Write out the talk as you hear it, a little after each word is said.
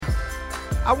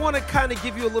I want to kind of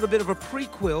give you a little bit of a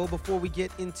prequel before we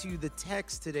get into the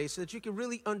text today so that you can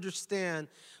really understand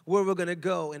where we're going to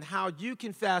go and how you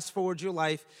can fast forward your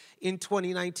life in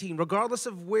 2019. Regardless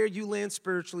of where you land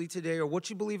spiritually today or what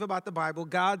you believe about the Bible,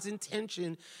 God's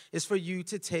intention is for you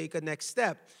to take a next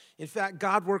step. In fact,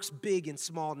 God works big in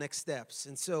small next steps.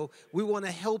 And so we want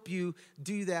to help you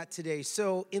do that today.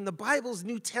 So in the Bible's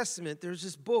New Testament, there's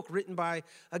this book written by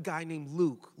a guy named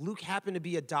Luke. Luke happened to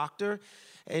be a doctor,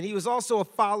 and he was also a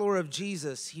follower of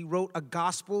Jesus. He wrote a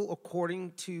gospel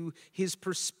according to his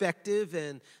perspective,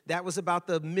 and that was about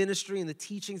the ministry and the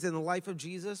teachings and the life of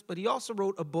Jesus. But he also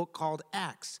wrote a book called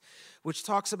Acts, which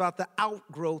talks about the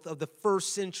outgrowth of the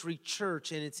first century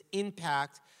church and its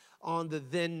impact on the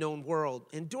then known world.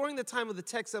 And during the time of the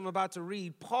text I'm about to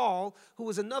read, Paul, who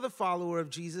was another follower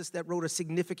of Jesus that wrote a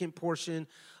significant portion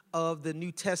of the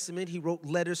New Testament, he wrote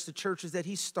letters to churches that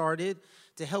he started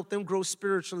to help them grow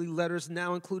spiritually, letters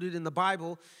now included in the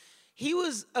Bible. He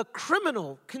was a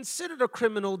criminal, considered a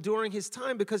criminal during his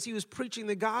time because he was preaching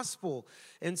the gospel.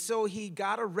 And so he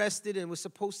got arrested and was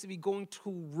supposed to be going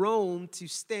to Rome to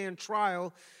stand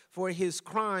trial for his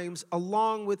crimes,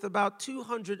 along with about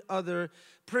 200 other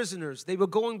prisoners. They were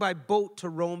going by boat to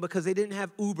Rome because they didn't have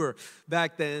Uber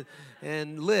back then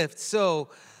and Lyft. So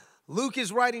Luke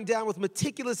is writing down with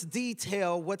meticulous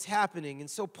detail what's happening. And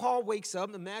so Paul wakes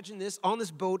up, imagine this, on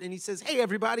this boat, and he says, "Hey,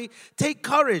 everybody, take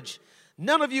courage.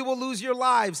 None of you will lose your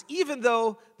lives, even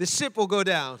though the ship will go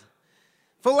down.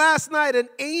 For last night, an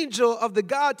angel of the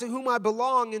God to whom I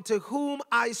belong and to whom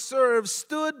I serve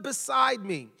stood beside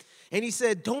me. And he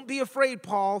said, 'Don't be afraid,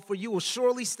 Paul, for you will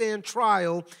surely stand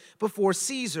trial before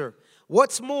Caesar.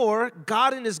 What's more,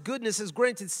 God in his goodness has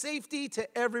granted safety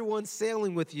to everyone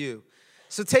sailing with you.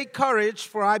 So take courage,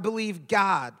 for I believe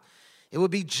God. It will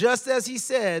be just as he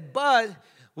said, but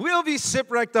we'll be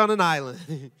shipwrecked on an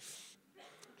island.'"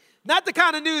 Not the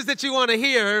kind of news that you want to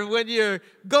hear when you're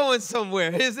going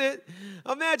somewhere, is it?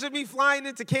 Imagine me flying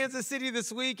into Kansas City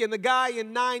this week and the guy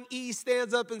in 9E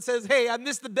stands up and says, "Hey, I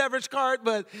missed the beverage cart,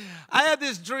 but I had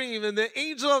this dream, and the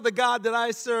angel of the God that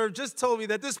I serve just told me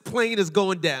that this plane is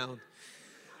going down.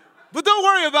 But don't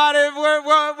worry about it,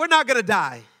 we're not going to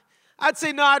die." I'd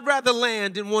say, no, I'd rather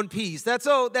land in one piece. That's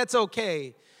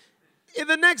okay. In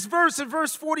the next verse, in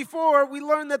verse 44, we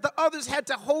learn that the others had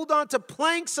to hold on to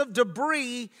planks of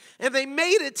debris, and they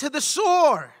made it to the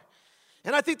shore.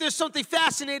 And I think there's something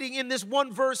fascinating in this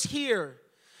one verse here,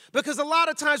 because a lot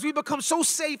of times we become so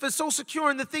safe and so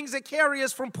secure in the things that carry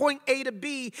us from point A to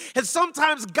B, and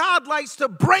sometimes God likes to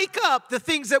break up the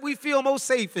things that we feel most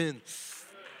safe in.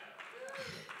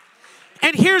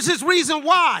 And here's his reason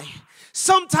why.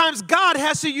 Sometimes God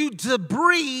has to use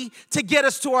debris to get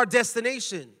us to our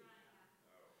destination.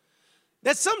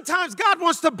 That sometimes God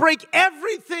wants to break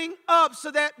everything up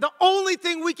so that the only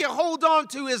thing we can hold on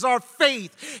to is our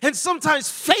faith. And sometimes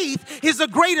faith is the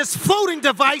greatest floating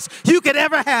device you could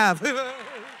ever have. Woo!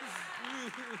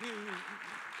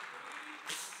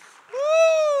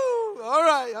 All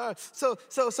right. So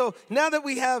now that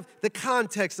we have the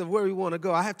context of where we want to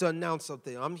go, I have to announce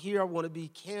something. I'm here. I want to be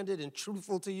candid and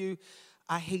truthful to you.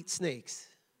 I hate snakes.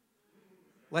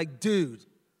 Like, dude.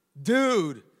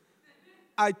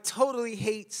 I totally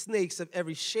hate snakes of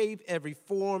every shape, every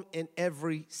form, and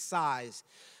every size.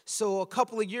 So a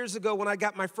couple of years ago, when I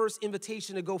got my first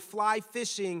invitation to go fly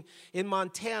fishing in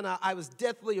Montana, I was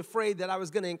deathly afraid that I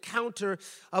was going to encounter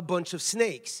a bunch of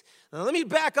snakes. Now, let me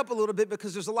back up a little bit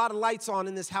because there's a lot of lights on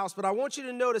in this house, but I want you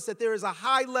to notice that there is a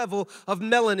high level of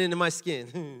melanin in my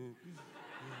skin.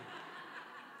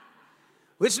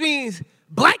 Which means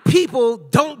black people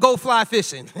don't go fly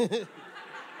fishing.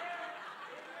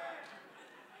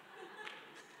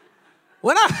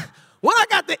 When I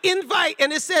got the invite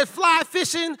and it said fly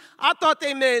fishing, I thought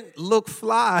they meant look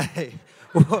fly.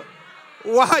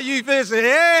 Why you fishing?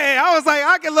 Hey, I was like,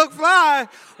 I can look fly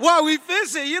while we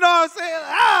fishing. You know what I'm saying?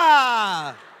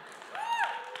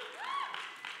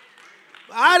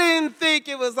 I didn't think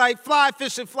it was like fly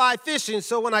fishing.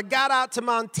 So when I got out to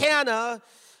Montana,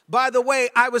 by the way,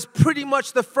 I was pretty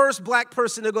much the first black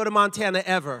person to go to Montana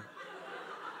ever.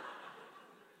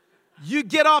 You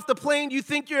get off the plane, you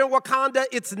think you're in Wakanda.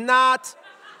 It's not.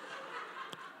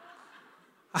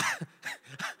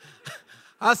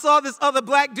 I saw this other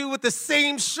black dude with the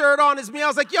same shirt on as me. I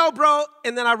was like, yo, bro.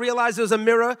 And then I realized it was a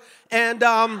mirror. And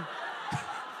no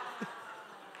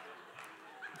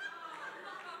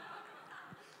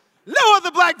other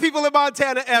black people in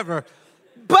Montana ever.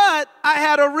 But I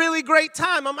had a really great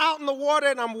time. I'm out in the water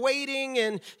and I'm waiting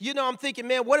and, I'm thinking,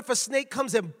 man, what if a snake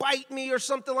comes and bite me or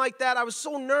something like that? I was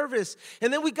so nervous.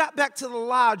 And then we got back to the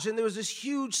lodge and there was this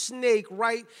huge snake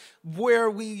right where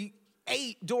we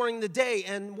ate during the day.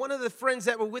 And one of the friends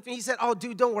that were with me, he said, oh,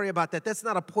 dude, don't worry about that. That's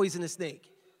not a poisonous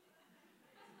snake.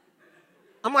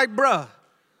 I'm like, bruh,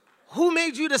 who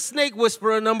made you the snake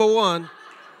whisperer, number one?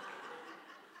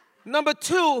 Number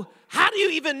two, how do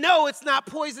you even know it's not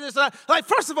poisonous? Like,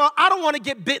 first of all, I don't want to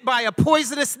get bit by a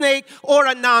poisonous snake or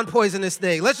a non-poisonous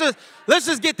snake. Let's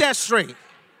just get that straight.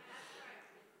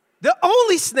 The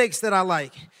only snakes that I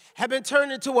like have been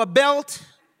turned into a belt,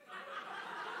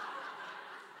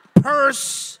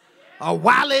 purse, a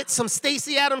wallet, some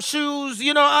Stacey Adams shoes.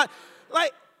 You know,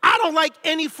 I don't like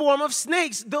any form of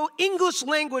snakes. The English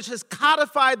language has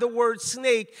codified the word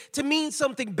snake to mean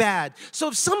something bad. So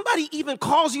if somebody even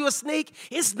calls you a snake,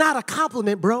 it's not a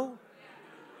compliment, bro.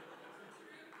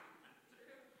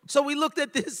 So we looked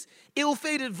at this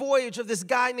ill-fated voyage of this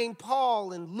guy named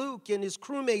Paul and Luke and his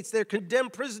crewmates. They're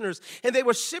condemned prisoners, and they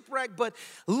were shipwrecked. But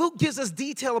Luke gives us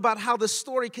detail about how the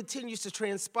story continues to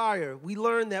transpire. We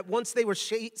learn that once they were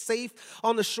safe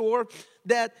on the shore,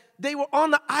 that they were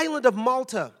on the island of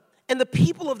Malta, and the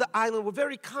people of the island were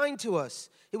very kind to us.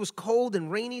 It was cold and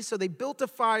rainy, so they built a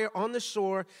fire on the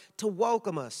shore to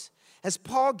welcome us. As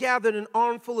Paul gathered an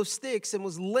armful of sticks and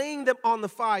was laying them on the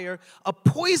fire, a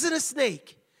poisonous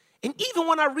snake, and even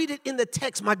when I read it in the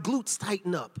text, my glutes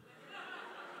tighten up.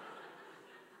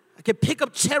 I can pick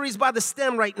up cherries by the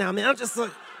stem right now, man. I'm just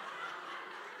like...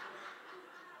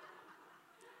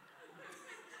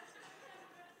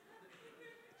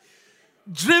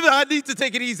 Driven, I need to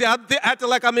take it easy. I acting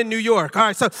like I'm in New York. All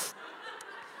right, so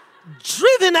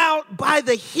driven out by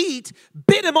the heat,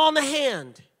 bit him on the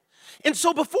hand. And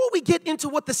so before we get into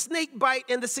what the snake bite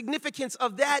and the significance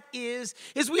of that is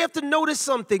we have to notice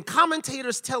something.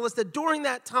 Commentators tell us that during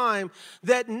that time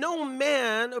that no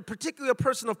man, particularly a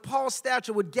person of Paul's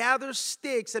stature, would gather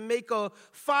sticks and make a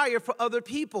fire for other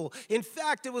people. In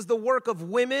fact, it was the work of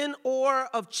women or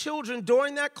of children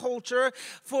during that culture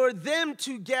for them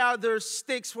to gather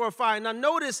sticks for a fire. Now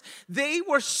notice, they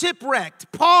were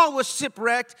shipwrecked. Paul was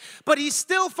shipwrecked, but he's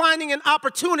still finding an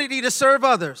opportunity to serve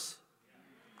others.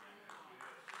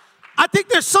 I think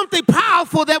there's something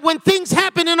powerful that when things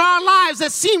happen in our lives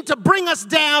that seem to bring us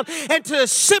down and to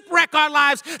shipwreck our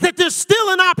lives, that there's still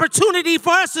an opportunity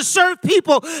for us to serve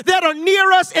people that are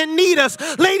near us and need us.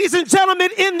 Ladies and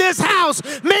gentlemen, in this house,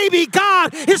 maybe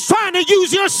God is trying to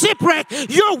use your shipwreck,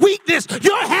 your weakness,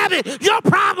 your habit, your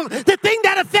problem, the thing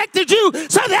that affected you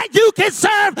so that you can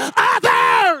serve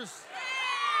others.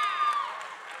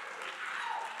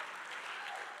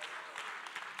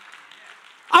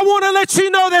 I want to let you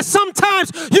know that sometimes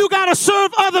you got to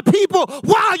serve other people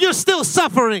while you're still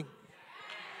suffering.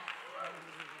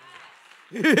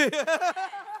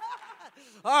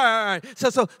 All right.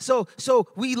 So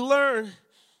we learn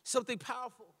something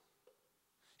powerful.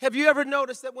 Have you ever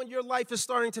noticed that when your life is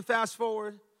starting to fast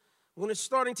forward, when it's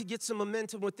starting to get some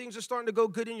momentum, when things are starting to go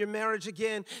good in your marriage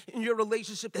again, in your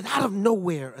relationship, that out of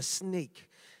nowhere a snake,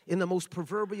 in the most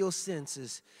proverbial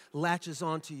senses, latches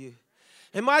onto you?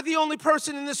 Am I the only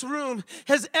person in this room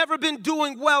has ever been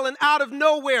doing well and out of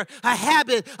nowhere, a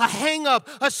habit, a hang-up,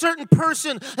 a certain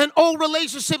person, an old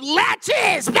relationship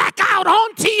latches back out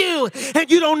onto you and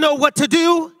you don't know what to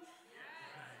do?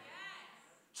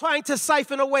 Trying to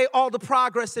siphon away all the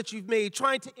progress that you've made,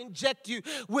 trying to inject you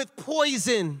with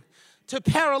poison to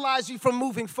paralyze you from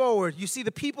moving forward. You see,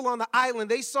 the people on the island,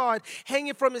 they saw it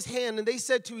hanging from his hand and they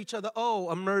said to each other, oh,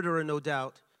 a murderer, no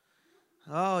doubt.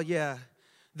 Oh, yeah.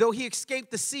 Though he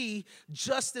escaped the sea,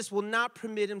 justice will not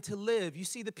permit him to live. You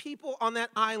see, the people on that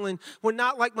island were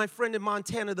not like my friend in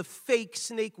Montana, the fake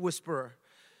snake whisperer.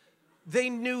 They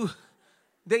knew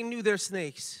their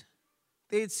snakes.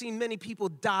 They had seen many people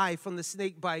die from the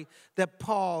snake bite that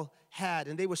Paul had,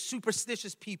 and they were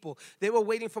superstitious people. They were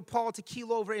waiting for Paul to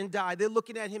keel over and die. They're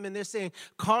looking at him and they're saying,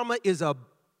 karma is a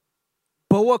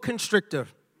boa constrictor.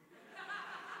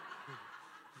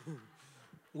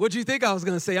 What'd you think I was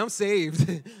going to say? I'm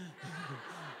saved.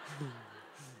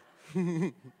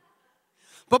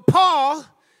 But Paul,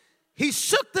 he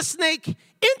shook the snake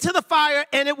into the fire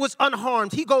and it was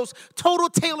unharmed. He goes total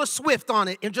Taylor Swift on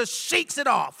it and just shakes it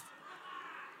off.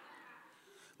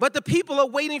 But the people are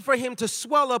waiting for him to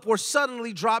swell up or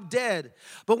suddenly drop dead.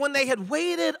 But when they had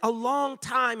waited a long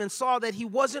time and saw that he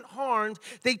wasn't harmed,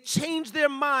 they changed their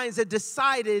minds and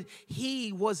decided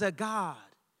he was a god.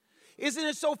 Isn't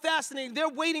it so fascinating? They're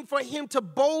waiting for him to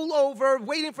bowl over,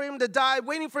 waiting for him to die,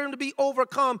 waiting for him to be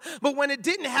overcome. But when it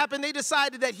didn't happen, they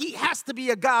decided that he has to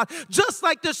be a God. Just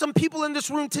like there's some people in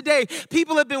this room today.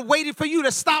 People have been waiting for you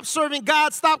to stop serving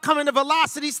God, stop coming to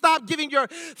Velocity, stop giving your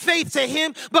faith to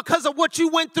him because of what you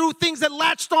went through, things that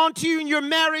latched onto you in your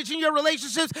marriage and your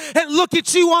relationships. And look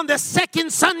at you on the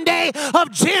second Sunday of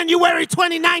January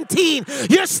 2019.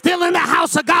 You're still in the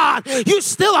house of God. You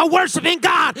still are worshiping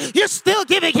God. You're still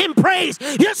giving him praise.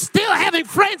 You're still having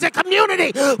friends and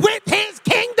community with his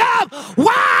kingdom.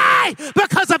 Why?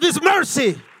 Because of his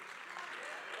mercy.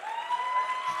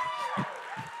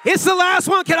 It's the last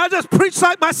one. Can I just preach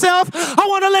like myself? I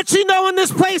want to let you know in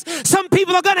this place, some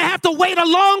people are going to have to wait a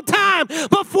long time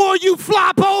before you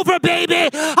flop over, baby.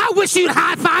 I wish you'd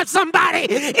high five somebody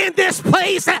in this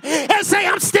place and say,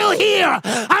 I'm still here.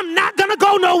 I'm not going to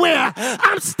go nowhere.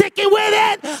 I'm sticking with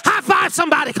it. High five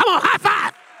somebody. Come on, high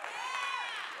five.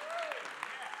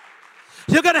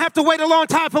 You're going to have to wait a long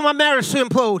time for my marriage to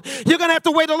implode. You're going to have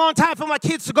to wait a long time for my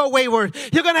kids to go wayward.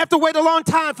 You're going to have to wait a long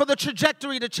time for the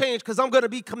trajectory to change because I'm going to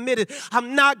be committed.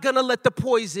 I'm not going to let the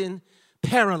poison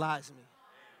paralyze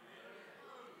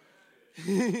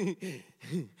me.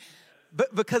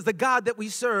 But because the God that we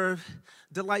serve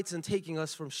delights in taking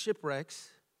us from shipwrecks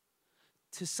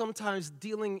to sometimes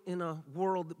dealing in a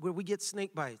world where we get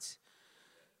snake bites.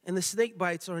 And the snake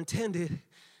bites are intended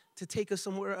to take us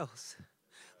somewhere else.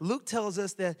 Luke tells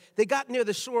us that they got near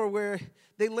the shore where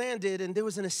they landed, and there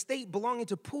was an estate belonging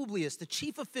to Publius, the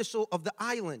chief official of the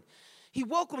island. He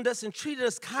welcomed us and treated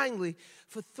us kindly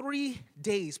for 3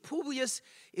 days. Publius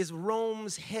is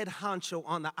Rome's head honcho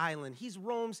on the island. He's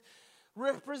Rome's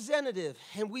representative.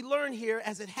 And we learn here,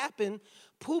 as it happened,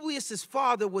 Publius'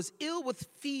 father was ill with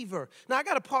fever. Now, I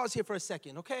got to pause here for a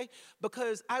second, okay?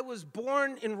 Because I was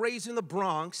born and raised in the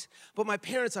Bronx, but my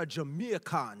parents are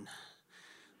Jamaican,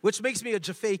 which makes me a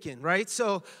Jafacan, right?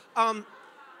 So,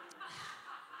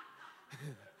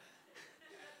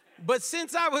 but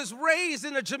since I was raised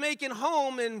in a Jamaican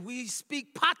home and we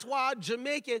speak patois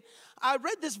Jamaican, I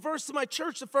read this verse to my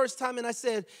church the first time and I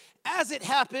said, as it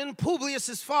happened,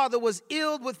 Publius' father was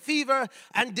ill with fever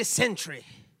and dysentery.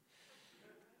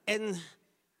 And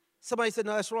somebody said,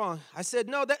 no, that's wrong. I said,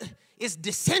 no, that is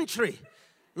dysentery.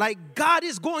 Like God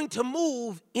is going to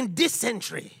move in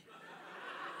dysentery.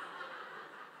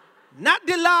 Not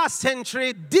the last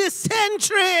century, this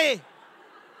century.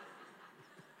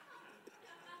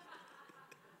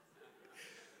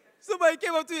 Somebody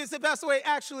came up to me and said, Pastor Wade,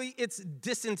 actually, it's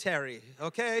dysentery,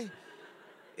 okay?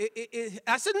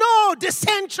 I said, no,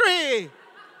 dysentery. I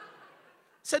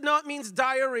said, no, it means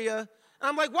diarrhea. And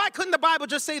I'm like, why couldn't the Bible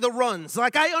just say the runs?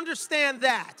 Like, I understand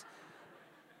that.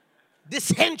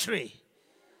 Dysentery.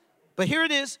 But here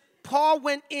it is. Paul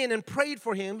went in and prayed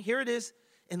for him. Here it is.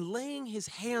 And laying his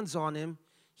hands on him,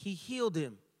 he healed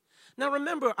him. Now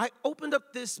remember, I opened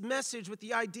up this message with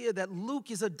the idea that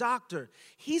Luke is a doctor.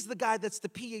 He's the guy that's the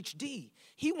PhD.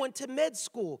 He went to med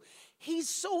school. He's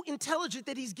so intelligent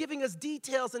that he's giving us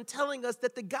details and telling us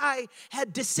that the guy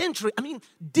had dysentery.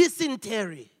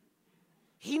 Dysentery.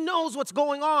 He knows what's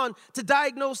going on to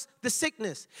diagnose the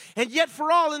sickness. And yet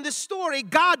for all in this story,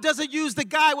 God doesn't use the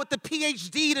guy with the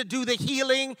PhD to do the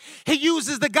healing. He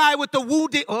uses the guy with the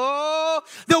wounded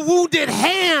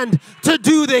hand to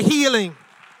do the healing.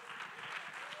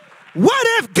 What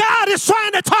if God is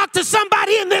trying to talk to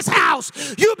somebody in this house?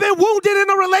 You've been wounded in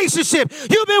a relationship.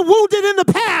 You've been wounded in the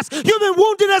past. You've been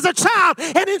wounded as a child.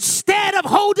 And instead of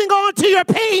holding on to your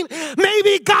pain,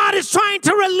 maybe God is trying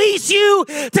to release you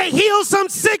to heal some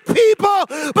sick people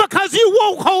because you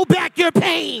won't hold back your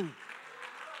pain.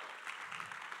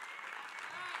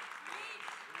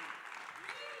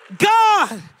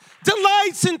 God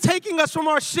delights in taking us from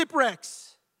our shipwrecks.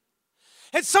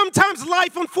 And sometimes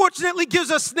life, unfortunately,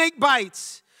 gives us snake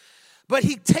bites. But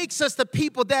he takes us to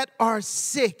people that are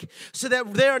sick so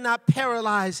that they're not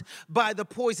paralyzed by the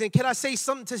poison. Can I say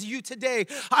something to you today?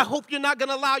 I hope you're not going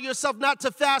to allow yourself not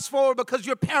to fast forward because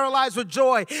you're paralyzed with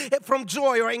from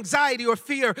joy or anxiety or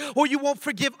fear, or you won't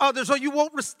forgive others, or you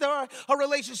won't restore a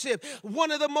relationship.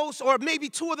 One of the most, or maybe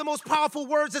two of the most powerful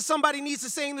words that somebody needs to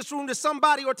say in this room to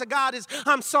somebody or to God is,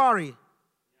 I'm sorry.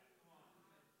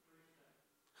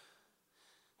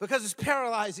 Because it's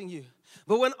paralyzing you.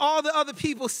 But when all the other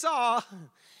people saw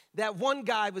that one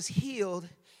guy was healed,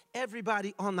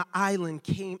 everybody on the island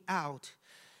came out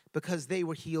because they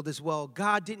were healed as well.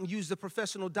 God didn't use the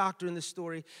professional doctor in this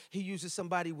story. He uses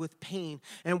somebody with pain.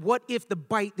 And what if the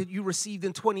bite that you received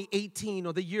in 2018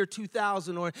 or the year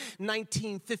 2000 or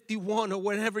 1951 or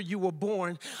whenever you were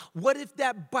born, what if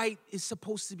that bite is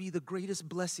supposed to be the greatest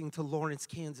blessing to Lawrence,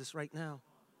 Kansas right now?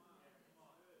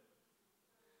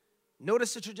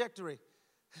 Notice the trajectory.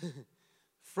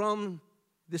 From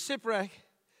the shipwreck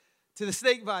to the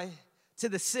snake bite to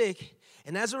the sick.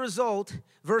 And as a result,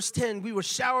 verse 10, we were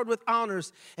showered with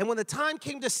honors. And when the time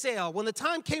came to sail, when the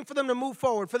time came for them to move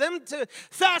forward, for them to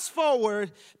fast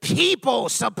forward, people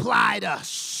supplied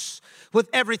us with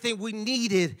everything we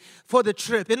needed for the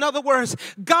trip. In other words,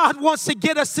 God wants to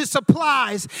get us to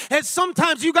supplies. And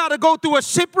sometimes you got to go through a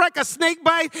shipwreck, a snake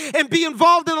bite, and be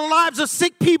involved in the lives of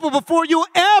sick people before you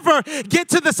ever get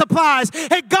to the supplies.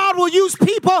 And God will use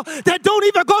people that don't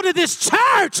even go to this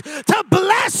church to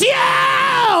bless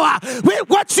you with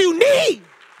what you need.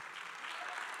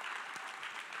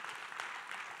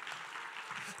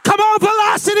 Come on,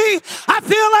 Velocity. I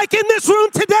feel like in this room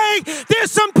today,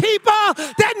 there's some people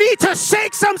that need to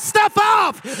shake some stuff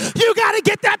off. You got to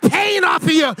get that pain off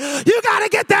of you. You got to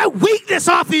get that weakness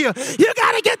off of you. You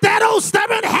got to get that old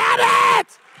stubborn habit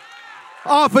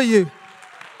off of you.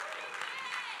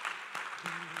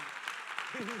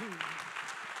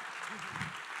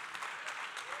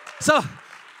 So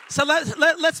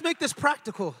let's make this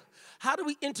practical. How do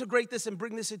we integrate this and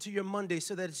bring this into your Monday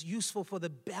so that it's useful for the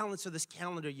balance of this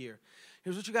calendar year?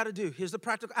 Here's what you got to do. Here's the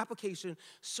practical application.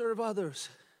 Serve others.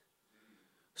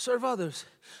 Serve others.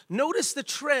 Notice the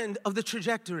trend of the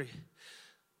trajectory.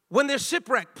 When they're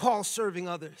shipwrecked, Paul's serving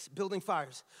others, building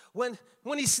fires. When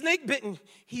he's snake bitten,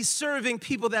 he's serving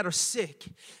people that are sick.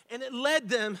 And it led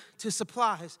them to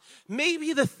supplies.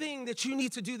 Maybe the thing that you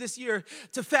need to do this year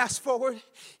to fast forward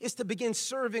is to begin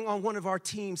serving on one of our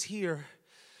teams here,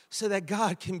 so that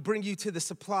God can bring you to the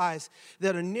supplies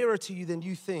that are nearer to you than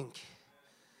you think.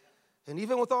 And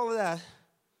even with all of that,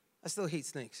 I still hate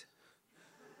snakes.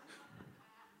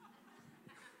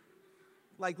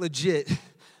 Like legit.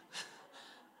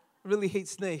 Really hate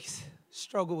snakes.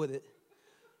 Struggle with it.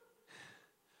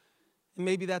 And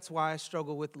maybe that's why I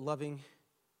struggle with loving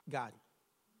God.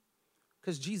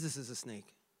 Because Jesus is a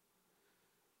snake.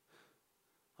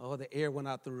 Oh, the air went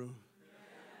out the room.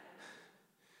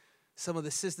 Some of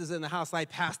the sisters in the house like,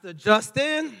 Pastor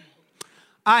Justin,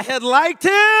 I had liked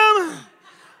him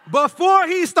before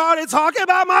he started talking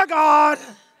about my God.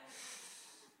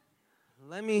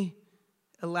 Let me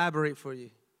elaborate for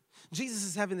you. Jesus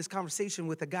is having this conversation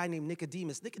with a guy named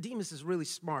Nicodemus. Nicodemus is really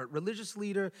smart, religious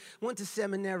leader, went to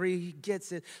seminary,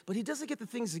 gets it, but he doesn't get the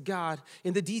things of God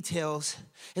in the details.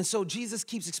 And so Jesus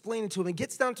keeps explaining to him and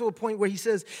gets down to a point where he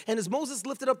says, and as Moses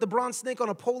lifted up the bronze snake on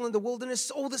a pole in the wilderness,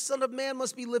 so the Son of Man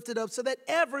must be lifted up so that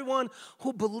everyone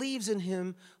who believes in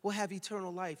him will have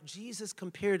eternal life. Jesus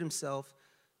compared himself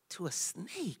to a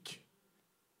snake.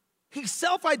 He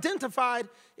self-identified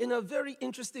in a very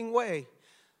interesting way.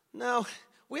 Now,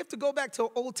 we have to go back to an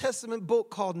Old Testament book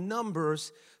called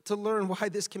Numbers to learn why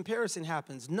this comparison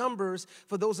happens. Numbers,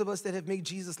 for those of us that have made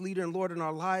Jesus leader and Lord in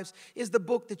our lives, is the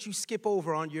book that you skip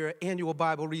over on your annual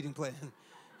Bible reading plan.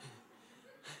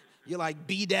 You're like,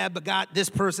 B-Dad begot this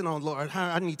person on, Lord.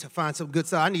 I need to find some good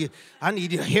stuff. I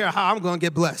need to hear how I'm going to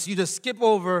get blessed. You just skip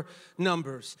over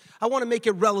Numbers. I want to make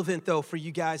it relevant, though, for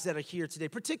you guys that are here today,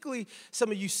 particularly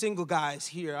some of you single guys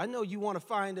here. I know you want to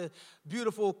find a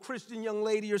beautiful Christian young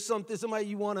lady or something, somebody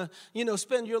you want to,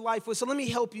 spend your life with. So let me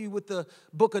help you with the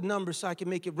book of Numbers so I can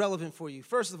make it relevant for you.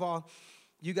 First of all,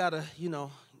 you got to,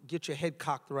 get your head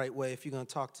cocked the right way if you're going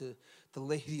to talk to the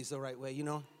ladies the right way,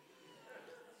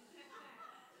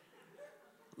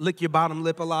 Lick your bottom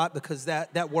lip a lot because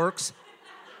that works.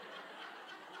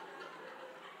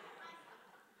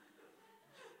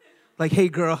 Like, hey,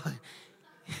 girl,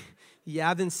 yeah,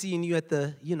 I've been seeing you at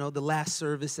the last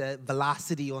service at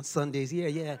Velocity on Sundays.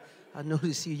 Yeah, I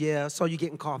noticed you. Yeah, I saw you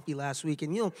getting coffee last week.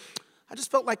 And, I just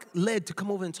felt like led to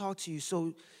come over and talk to you.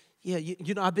 So, yeah,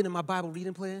 I've been in my Bible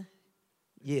reading plan.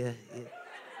 Yeah.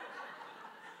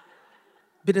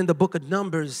 Been in the book of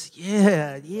Numbers.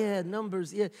 Yeah,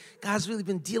 Numbers. Yeah, God's really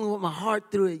been dealing with my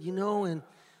heart through it, and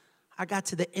I got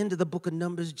to the end of the book of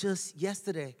Numbers just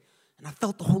yesterday, and I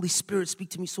felt the Holy Spirit speak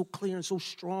to me so clear and so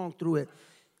strong through it,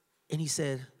 and he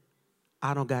said,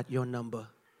 I don't got your number.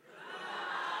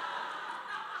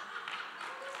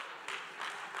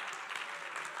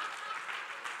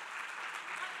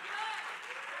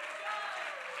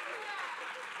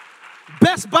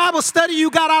 Best Bible study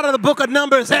you got out of the book of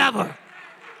Numbers ever.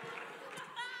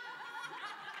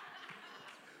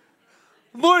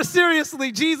 More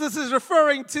seriously, Jesus is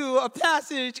referring to a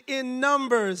passage in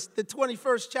Numbers, the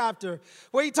 21st chapter,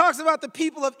 where he talks about the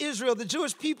people of Israel, the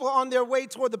Jewish people on their way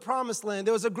toward the promised land.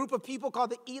 There was a group of people called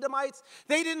the Edomites.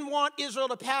 They didn't want Israel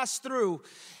to pass through,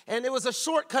 and it was a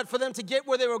shortcut for them to get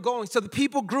where they were going. So the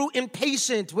people grew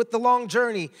impatient with the long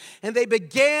journey, and they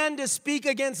began to speak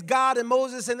against God and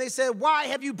Moses, and they said, "Why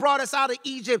have you brought us out of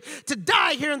Egypt to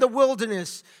die here in the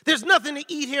wilderness? There's nothing to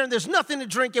eat here, and there's nothing to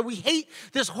drink, and we hate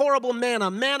this horrible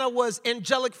manna." Manna was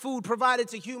angelic food provided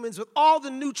to humans with all the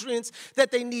nutrients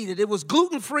that they needed. It was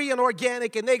gluten-free and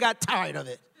organic, and they got tired of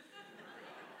it.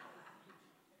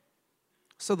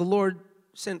 So the Lord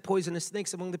sent poisonous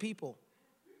snakes among the people,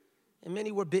 and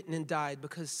many were bitten and died,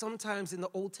 because sometimes in the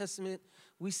Old Testament,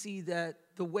 we see that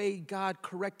the way God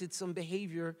corrected some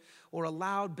behavior or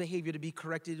allowed behavior to be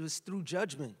corrected was through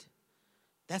judgment.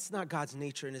 That's not God's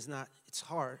nature, and it's not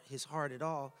his heart at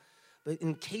all. But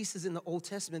in cases in the Old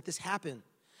Testament, this happened.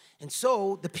 And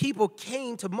so the people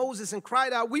came to Moses and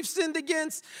cried out, "We've sinned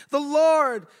against the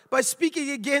Lord by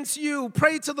speaking against you.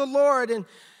 Pray to the Lord and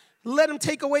let him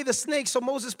take away the snake." So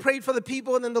Moses prayed for the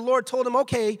people, and then the Lord told him,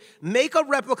 "Okay, make a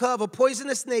replica of a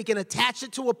poisonous snake and attach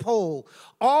it to a pole.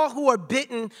 All who are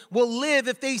bitten will live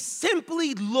if they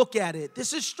simply look at it."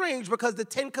 This is strange because the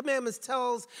 10 Commandments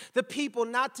tells the people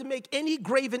not to make any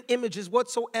graven images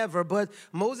whatsoever, but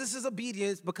Moses is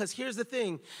obedient because here's the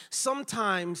thing.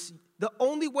 Sometimes the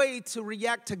only way to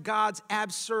react to God's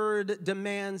absurd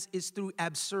demands is through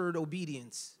absurd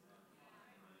obedience.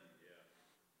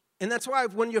 And that's why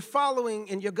when you're following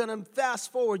and you're going to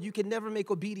fast forward, you can never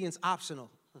make obedience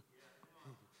optional.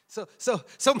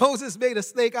 So Moses made a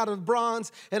snake out of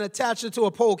bronze and attached it to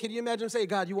a pole. Can you imagine him saying,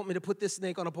 "God, you want me to put this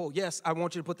snake on a pole?" "Yes, I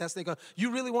want you to put that snake on."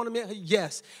 "You really want me?"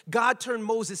 "Yes." God turned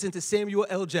Moses into Samuel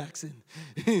L. Jackson.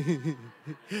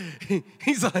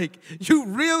 He's like, "You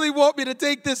really want me to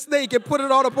take this snake and put it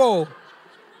on a pole?"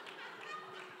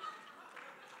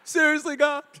 Seriously,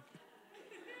 God?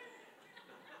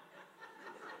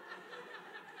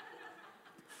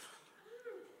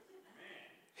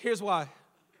 Here's why.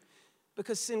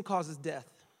 Because sin causes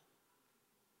death.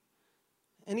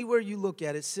 Anywhere you look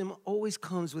at it, sin always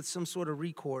comes with some sort of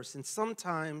recourse, and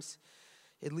sometimes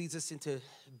it leads us into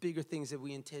bigger things that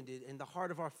we intended. And the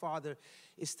heart of our Father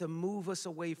is to move us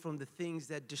away from the things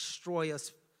that destroy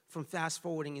us from fast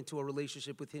forwarding into a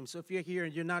relationship with him. So if you're here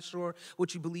and you're not sure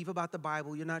what you believe about the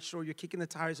Bible, you're not sure, you're kicking the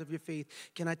tires of your faith,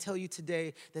 can I tell you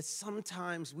today that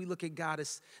sometimes we look at God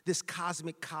as this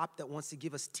cosmic cop that wants to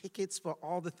give us tickets for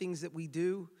all the things that we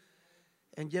do,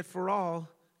 and yet for all,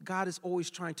 God is always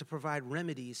trying to provide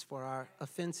remedies for our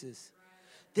offenses.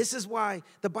 This is why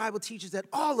the Bible teaches that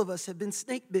all of us have been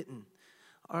snake bitten.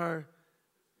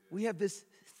 We have this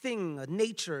thing, a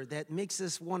nature that makes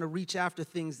us want to reach after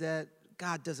things that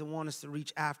God doesn't want us to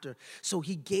reach after. So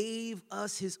he gave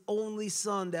us his only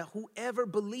son, that whoever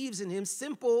believes in him,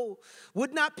 simple,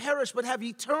 would not perish but have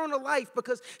eternal life,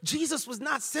 because Jesus was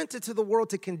not sent into the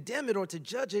world to condemn it or to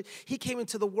judge it. He came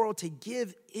into the world to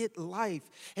give it life.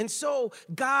 And so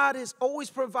God has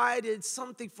always provided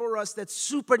something for us that's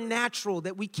supernatural,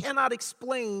 that we cannot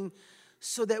explain,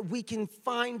 so that we can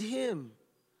find him.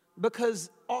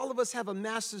 Because all of us have a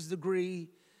master's degree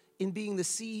in being the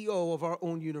CEO of our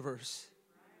own universe.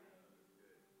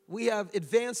 We have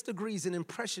advanced degrees in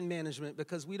impression management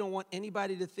because we don't want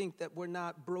anybody to think that we're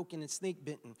not broken and snake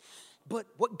bitten. But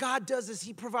what God does is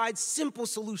he provides simple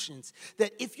solutions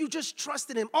that if you just trust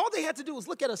in him, all they had to do was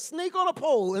look at a snake on a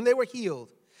pole and they were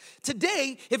healed.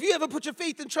 Today, if you ever put your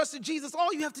faith and trust in Jesus,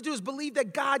 all you have to do is believe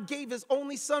that God gave his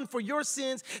only son for your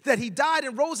sins, that he died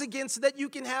and rose again so that you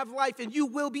can have life and you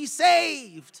will be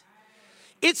saved.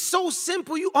 It's so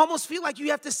simple, you almost feel like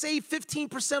you have to save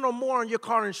 15% or more on your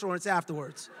car insurance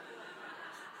afterwards.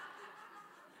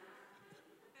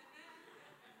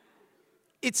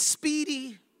 It's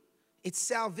speedy, it's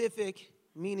salvific,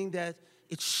 meaning that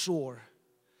it's sure.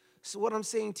 So what I'm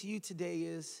saying to you today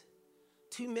is,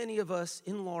 too many of us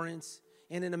in Lawrence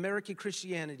and in American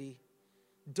Christianity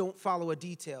don't follow a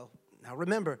detail. Now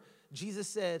remember, Jesus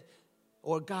said,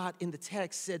 or God in the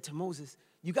text said to Moses,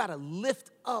 you got to lift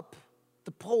up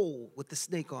the pole with the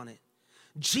snake on it.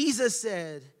 Jesus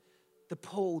said the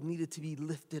pole needed to be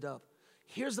lifted up.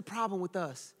 Here's the problem with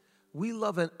us. We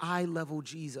love an eye-level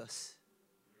Jesus.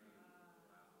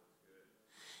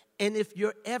 And if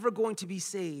you're ever going to be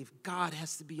saved, God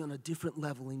has to be on a different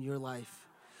level in your life,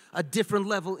 a different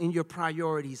level in your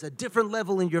priorities, a different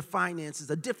level in your finances,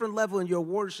 a different level in your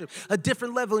worship, a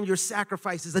different level in your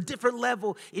sacrifices, a different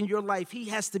level in your life. He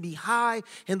has to be high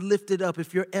and lifted up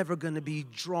if you're ever going to be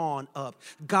drawn up.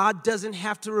 God doesn't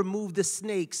have to remove the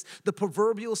snakes, the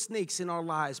proverbial snakes in our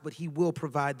lives, but he will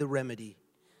provide the remedy.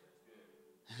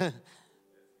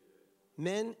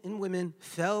 Men and women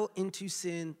fell into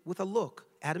sin with a look.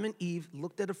 Adam and Eve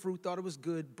looked at a fruit, thought it was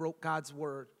good, broke God's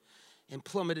word, and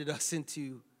plummeted us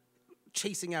into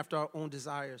chasing after our own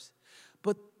desires.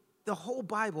 But the whole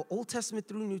Bible, Old Testament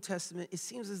through New Testament, it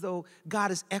seems as though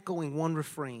God is echoing one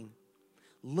refrain.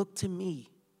 Look to me.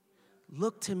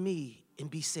 Look to me and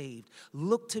be saved.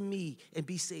 Look to me and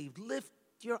be saved. Lift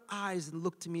your eyes and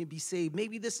look to me and be saved.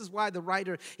 Maybe this is why the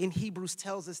writer in Hebrews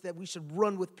tells us that we should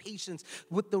run with patience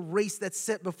with the race that's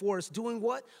set before us. Doing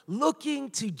what? Looking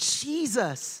to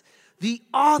Jesus, the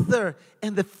author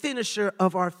and the finisher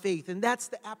of our faith. And that's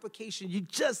the application. You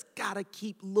just got to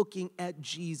keep looking at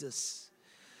Jesus.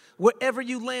 Wherever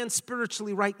you land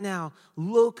spiritually right now,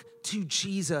 look to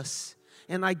Jesus.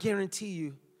 And I guarantee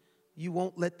you, you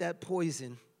won't let that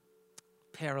poison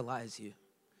paralyze you.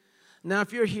 Now,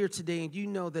 if you're here today and you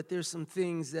know that there's some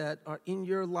things that are in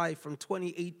your life from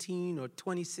 2018 or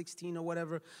 2016 or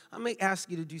whatever, I may ask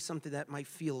you to do something that might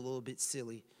feel a little bit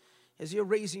silly. As you're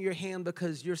raising your hand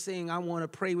because you're saying, I want to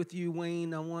pray with you,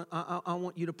 Wayne, I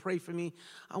want you to pray for me,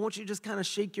 I want you to just kind of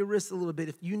shake your wrist a little bit.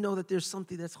 If you know that there's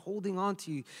something that's holding on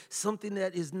to you, something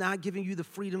that is not giving you the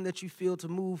freedom that you feel to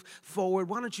move forward,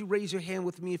 why don't you raise your hand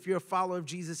with me if you're a follower of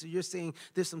Jesus and you're saying,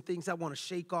 there's some things I want to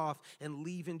shake off and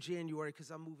leave in January because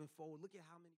I'm moving forward. Look at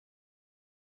how many.